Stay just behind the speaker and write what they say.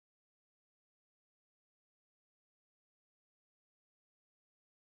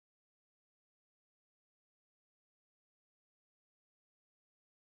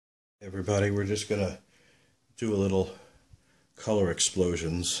Everybody, we're just gonna do a little color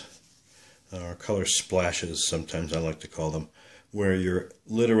explosions, or color splashes, sometimes I like to call them, where you're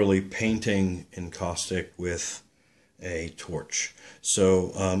literally painting encaustic with a torch.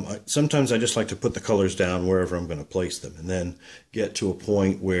 So sometimes I just like to put the colors down wherever I'm going to place them, and then get to a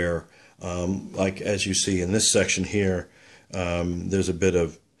point where, like as you see in this section here, there's a bit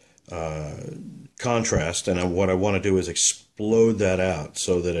of contrast, and what I want to do is explode that out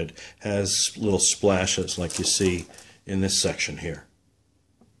so that it has little splashes like you see in this section here.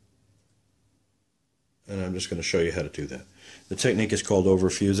 And I'm just going to show you how to do that. The technique is called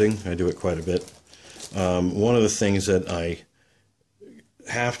overfusing. I do it quite a bit. One of the things that I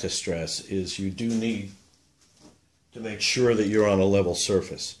have to stress is you do need to make sure that you're on a level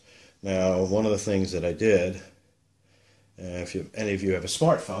surface. Now, one of the things that I did, if any of you have a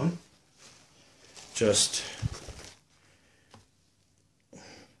smartphone,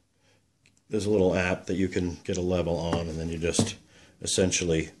 there's a little app that you can get a level on, and then you just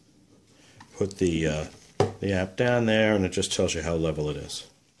essentially put the app down there, and it just tells you how level it is.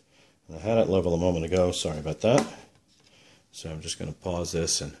 And I had it level a moment ago, sorry about that. So I'm just going to pause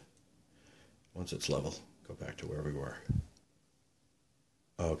this, and once it's level, go back to where we were.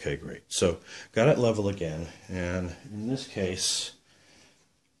 Okay, great. So got it level again, and in this case,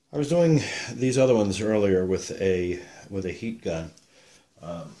 I was doing these other ones earlier with a heat gun,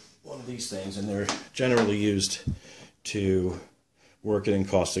 one of these things, and they're generally used to work in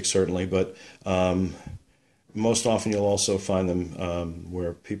encaustic, certainly, but most often you'll also find them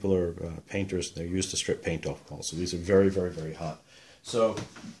where people are painters. They're used to strip paint off walls. So these are very, very, very hot. So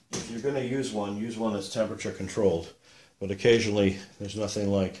if you're going to use one that's temperature controlled. But occasionally there's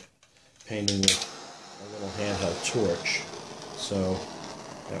nothing like painting with a little handheld torch. So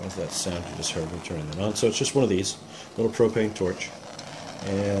that was that sound you just heard me turning it on. So it's just one of these, little propane torch.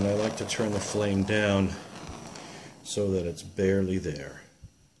 And I like to turn the flame down so that it's barely there.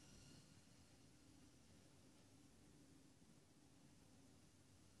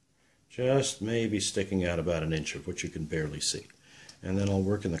 Just maybe sticking out about an inch of what you can barely see. And then I'll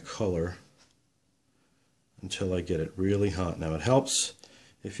work in the color until I get it really hot. Now it helps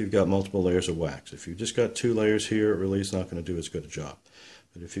if you've got multiple layers of wax. If you've just got 2 layers here, it really is not going to do as good a job.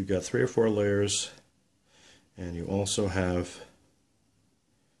 But if you've got 3 or 4 layers, and you also have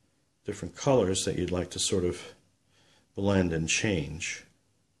different colors that you'd like to sort of blend and change,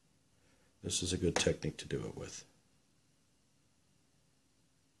 this is a good technique to do it with.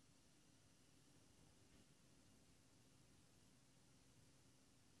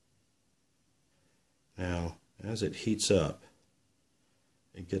 Now, as it heats up,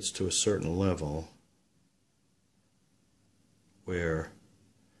 it gets to a certain level where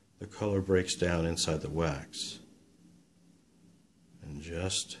the color breaks down inside the wax and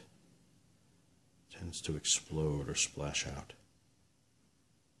just tends to explode or splash out.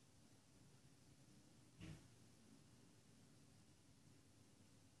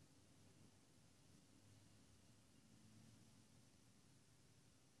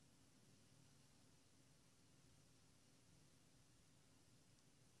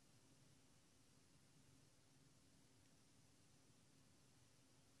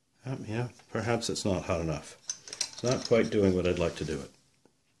 Yeah, perhaps it's not hot enough. It's not quite doing what I'd like to do it.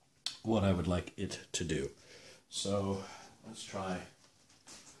 What I would like it to do. So let's try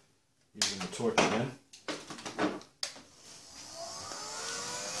using the torch again.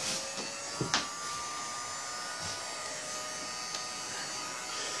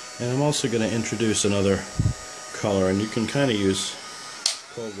 And I'm also going to introduce another color, and you can kind of use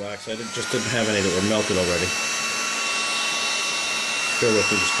cold wax. I just didn't have any that were melted already. Bear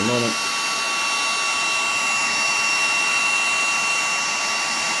with me just a moment.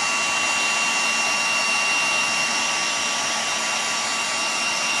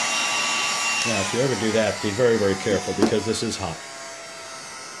 Now, if you ever do that, be very, very careful, because this is hot.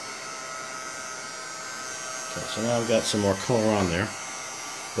 Okay, so now I've got some more color on there,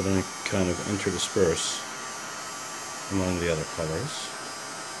 but then I kind of interdisperse among the other colors.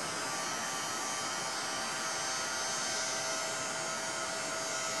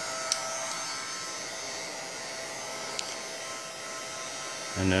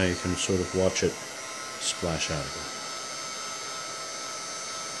 And now you can sort of watch it splash out again.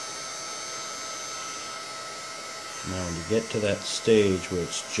 Now when you get to that stage where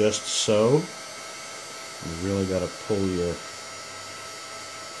it's just so, you really got to pull your,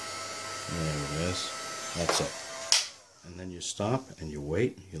 there it is, that's it. And then you stop and you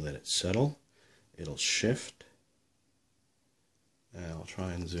wait, you let it settle, it'll shift. And I'll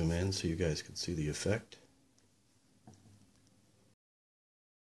try and zoom in so you guys can see the effect.